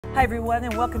Hi everyone,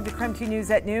 and welcome to KREM 2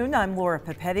 News at noon. I'm Laura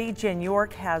Papetti. Jen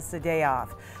York has the day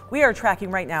off. We are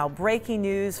tracking right now breaking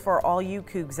news for all you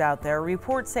Cougs out there.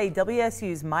 Reports say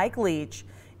WSU's Mike Leach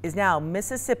is now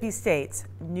Mississippi State's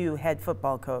new head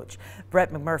football coach.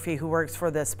 Brett McMurphy, who works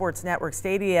for the Sports Network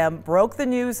Stadium, broke the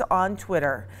news on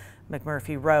Twitter.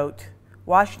 McMurphy wrote,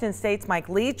 "Washington State's Mike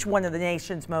Leach, one of the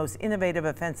nation's most innovative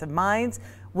offensive minds,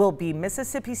 will be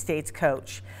Mississippi State's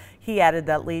coach." He added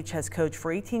that Leach has coached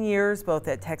for 18 years, both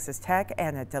at Texas Tech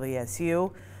and at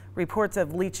WSU. Reports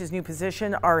of Leach's new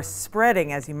position are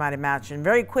spreading, as you might imagine,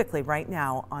 very quickly right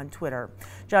now on Twitter.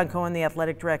 John Cohen, the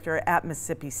athletic director at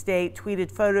Mississippi State,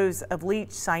 tweeted photos of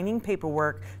Leach signing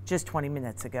paperwork just 20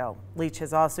 minutes ago. Leach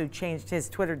has also changed his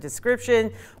Twitter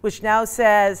description, which now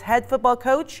says head football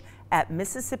coach at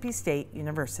Mississippi State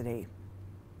University.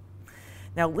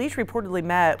 Now, Leach reportedly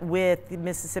met with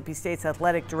Mississippi State's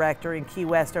athletic director in Key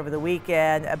West over the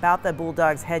weekend about the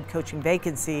Bulldogs head coaching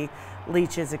vacancy.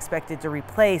 Leach is expected to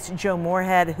replace Joe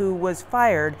Moorhead, who was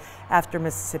fired after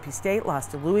Mississippi State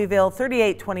lost to Louisville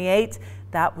 38-28.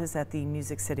 That was at the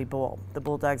Music City Bowl. The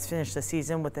Bulldogs finished the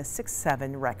season with a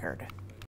 6-7 record.